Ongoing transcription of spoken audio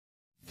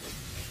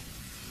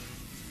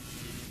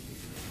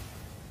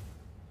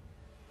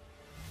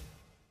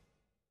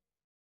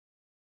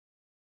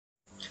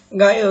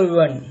Hi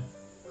everyone,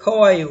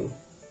 how are you?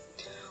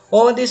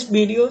 Over this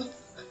video,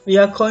 we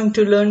are going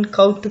to learn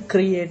how to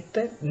create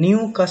a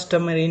new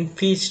customer in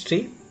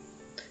Peachtree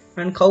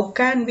and how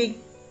can we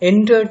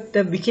enter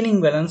the beginning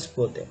balance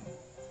for them.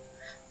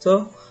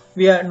 So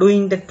we are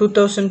doing the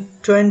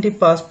 2020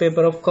 past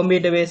paper of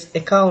computer-based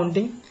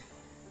accounting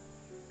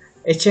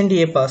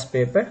HNDA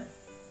Pastpaper.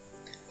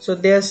 So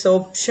there's an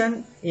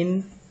option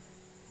in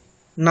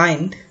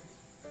 9th.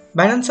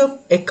 Balance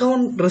of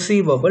account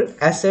receivable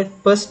as at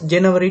 1st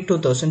January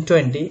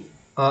 2020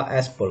 are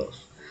as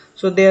follows.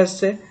 So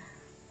there's a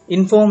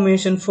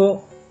information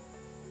for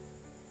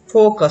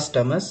 4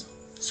 customers.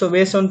 So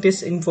based on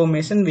this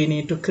information, we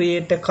need to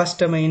create a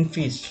customer in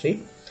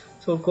Peachtree.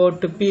 So go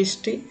to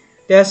Peachtree.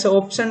 There's an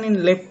option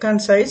in left hand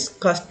side,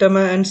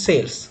 customer and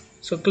sales.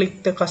 So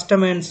click the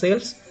customer and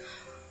sales,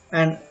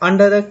 and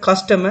under the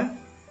customer,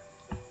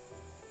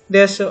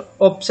 there's an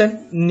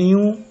option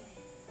new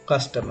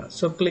customer.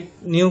 So click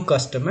new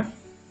customer.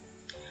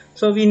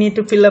 So we need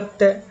to fill up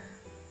the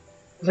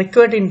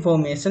required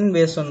information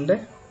based on the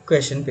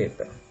question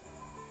paper.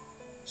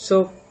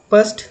 So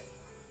first,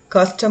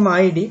 customer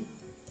ID.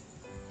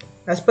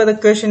 As per the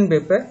question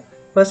paper,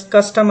 first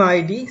customer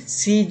ID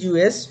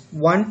CGS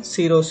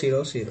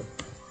 1000.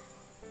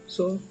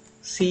 So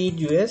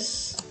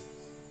CGS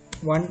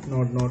 1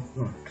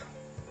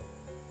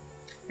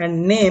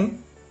 and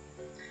name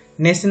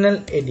National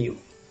Edu.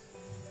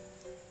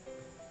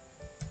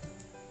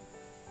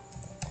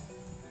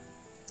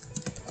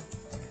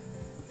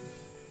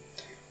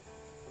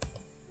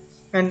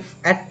 And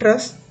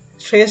address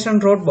Station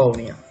Road,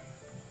 Baunia.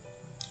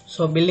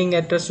 So billing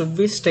address should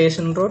be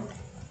Station Road,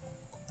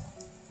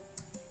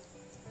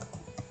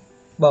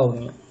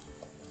 Baunia.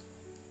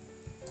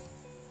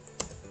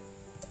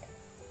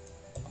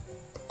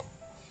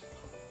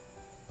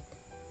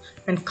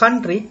 And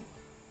country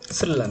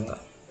Sri Lanka.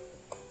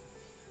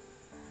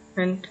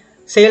 And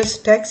sales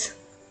tax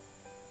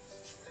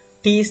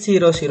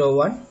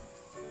T001.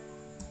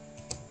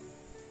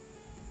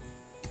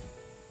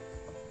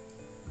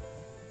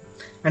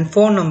 And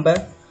phone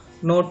number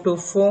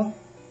 024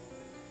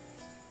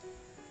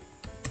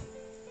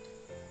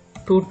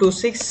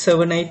 226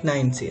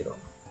 7890.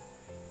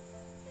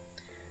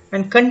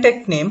 And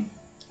contact name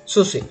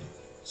Susil.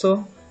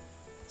 So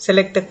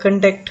select the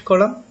contact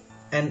column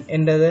and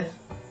enter the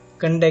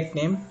contact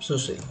name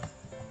Susil.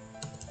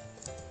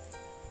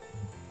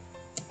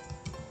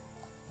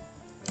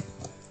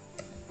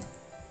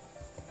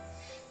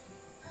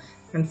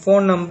 And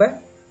phone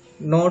number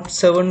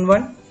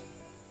 071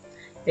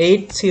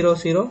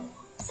 800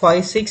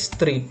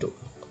 5632.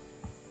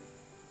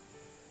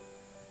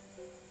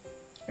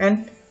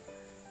 And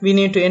we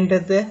need to enter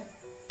the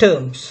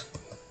terms.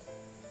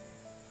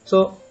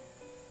 So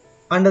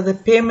under the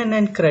payment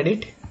and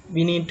credit,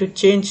 we need to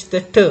change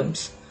the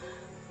terms.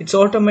 It's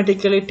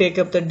automatically take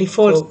up the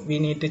default. So we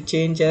need to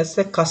change as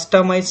a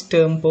customized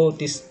term for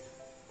this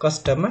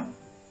customer.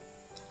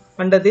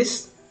 Under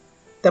this,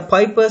 the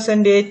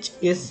 5%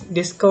 is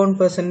discount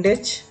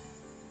percentage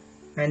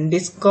and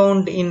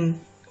discount in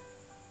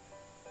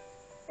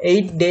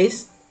 8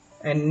 days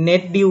and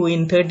net due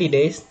in 30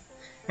 days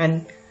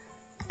and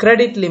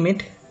credit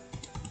limit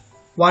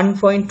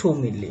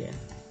 1.2 million.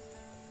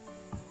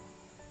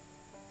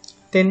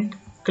 Then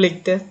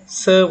click the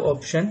serve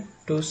option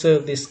to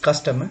serve this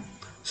customer.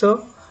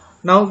 So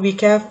now we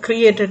have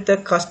created the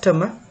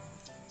customer.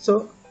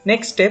 So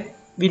next step,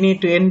 we need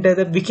to enter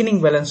the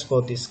beginning balance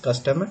for this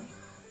customer.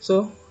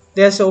 So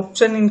there's an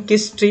option in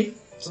Peachtree.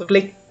 So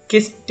click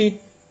Peachtree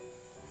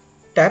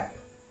tab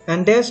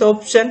and there's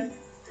option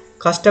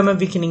customer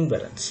beginning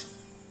balance.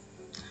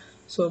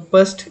 So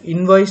first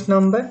invoice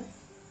number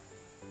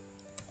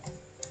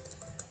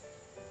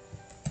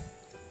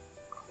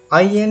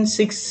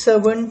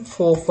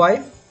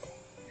IN6745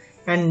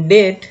 and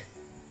date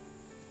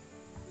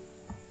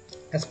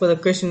as per the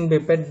question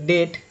paper,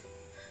 date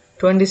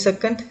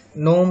 22nd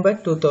November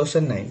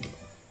 2019.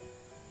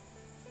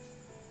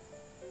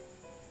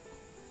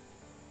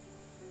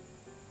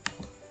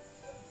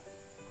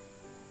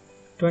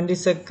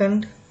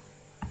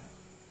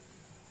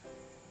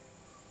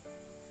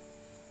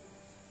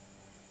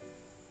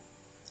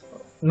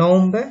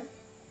 November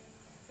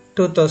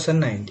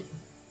 2019.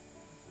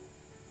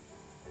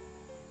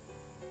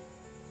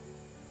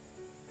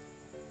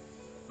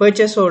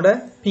 Purchase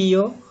order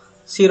PO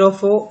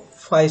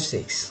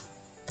 0456.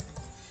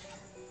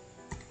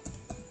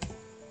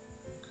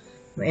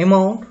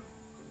 Amount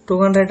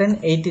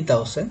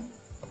 280,000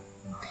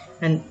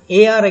 and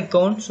AR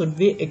account should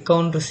be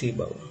account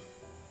receivable.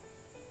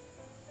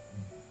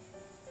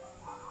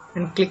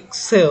 And click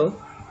save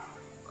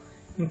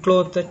and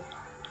close the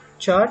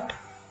chart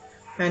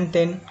and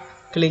then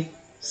click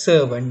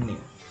save and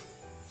new.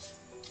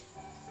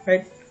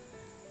 Right.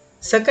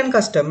 Second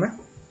customer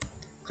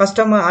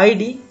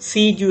ID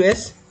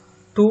CGS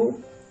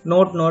 2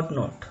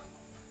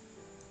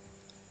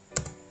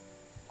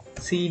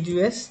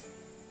 CGS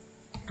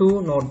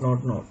 2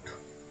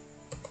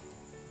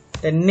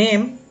 The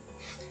name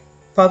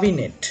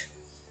Pavinet.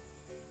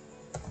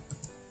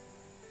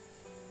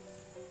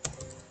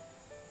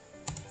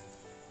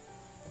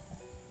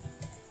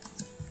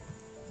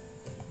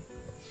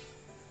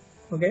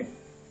 Okay,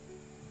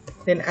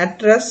 then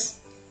address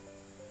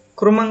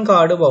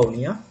Kurumankadu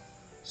Vavuniya.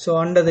 So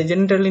under the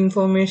general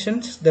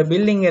informations, the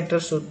building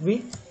address should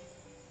be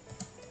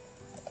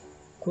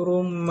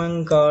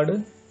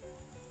Kurumankadu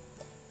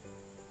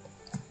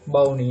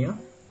Vavuniya,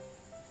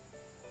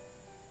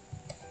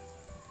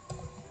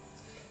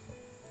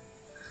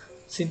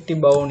 city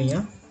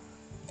Vavuniya,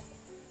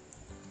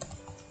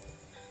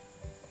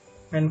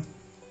 and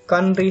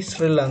country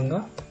Sri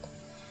Lanka,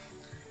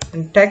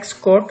 and tax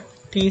code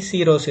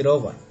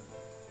T001.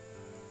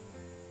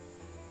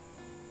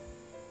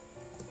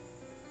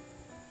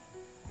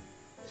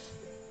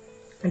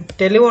 And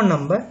telephone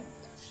number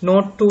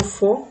note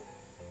 24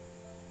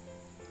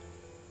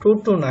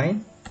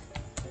 229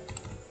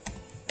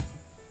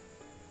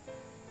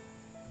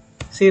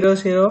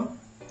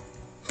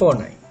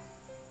 0049.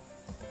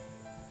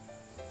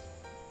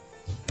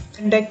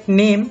 Contact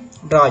name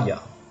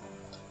Raja.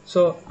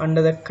 So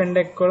under the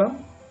contact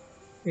column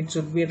it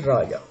should be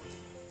Raja.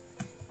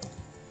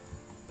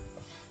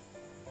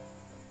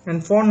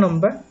 And phone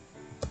number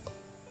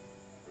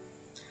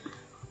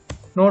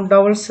note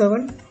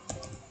 77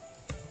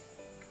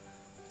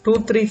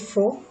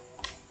 234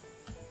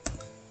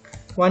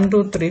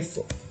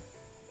 1234.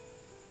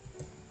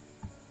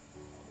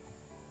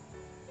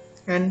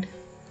 And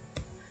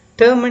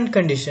term and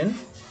condition,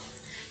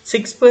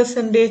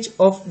 6%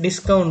 of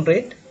discount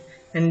rate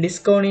and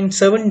discount in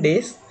 7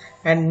 days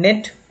and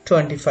net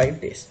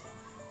 25 days.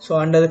 So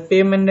under the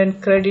payment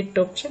and credit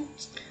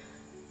options,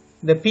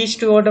 the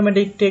Peachtree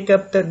automatic take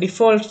up the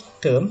default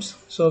terms,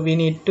 so we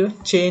need to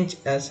change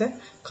as a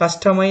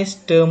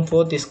customized term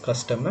for this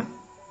customer.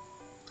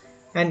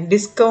 And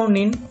discount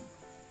in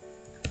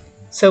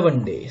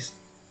 7 days,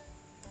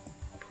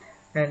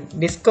 and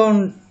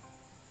discount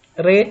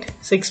rate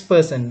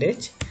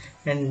 6%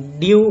 and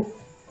due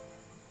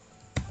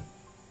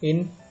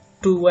in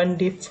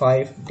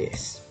 25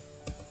 days,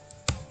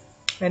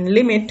 and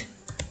limit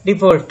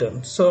default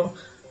term, so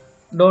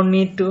don't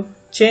need to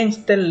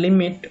change the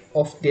limit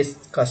of this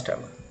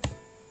customer.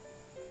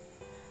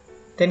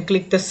 Then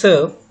click the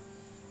serve.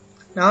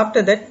 Now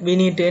after that we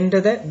need to enter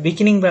the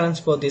beginning balance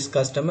for this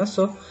customer,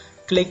 so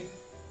click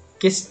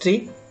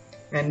history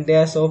and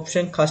there's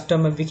option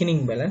customer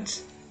beginning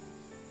balance.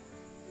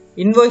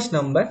 Invoice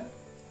number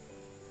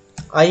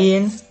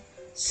IN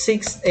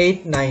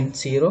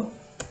 6890,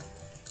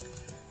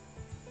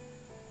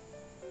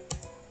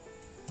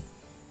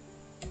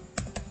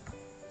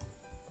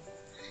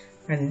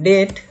 and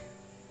date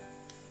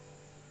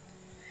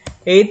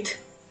 8th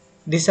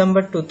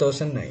December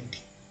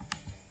 2019.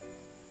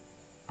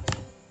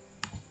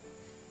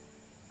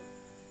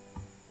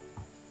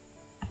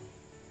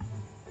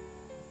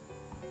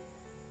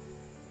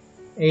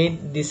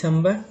 8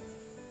 December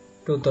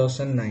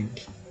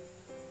 2019.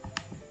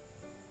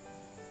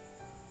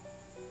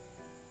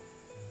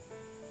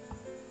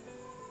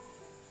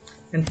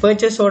 And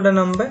purchase order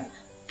number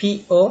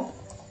PO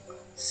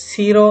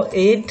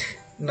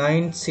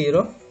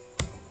 0890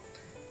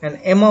 and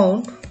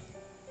amount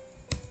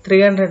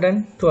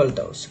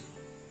 312,000.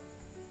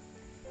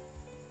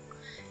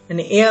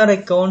 And AR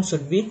account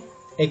should be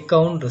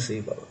account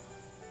receivable.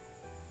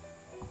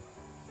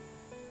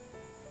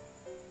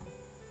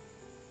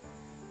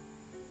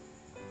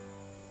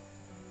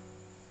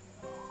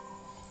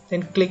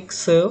 Then click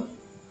save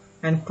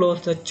and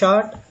close the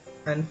chart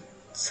and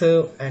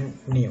save and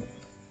new.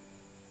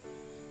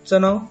 So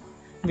now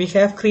we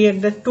have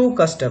created the two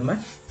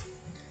customers,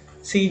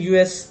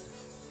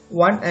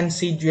 CGS1 and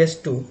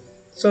CGS2.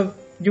 So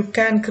you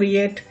can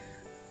create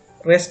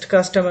rest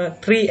customer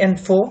 3 and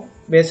 4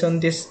 based on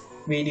this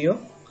video.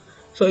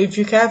 So if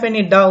you have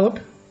any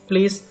doubt,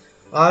 please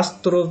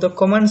ask through the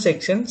comment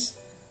sections,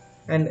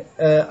 and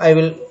I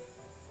will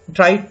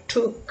try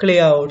to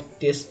clear out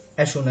this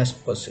as soon as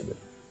possible.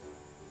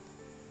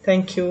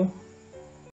 Thank you.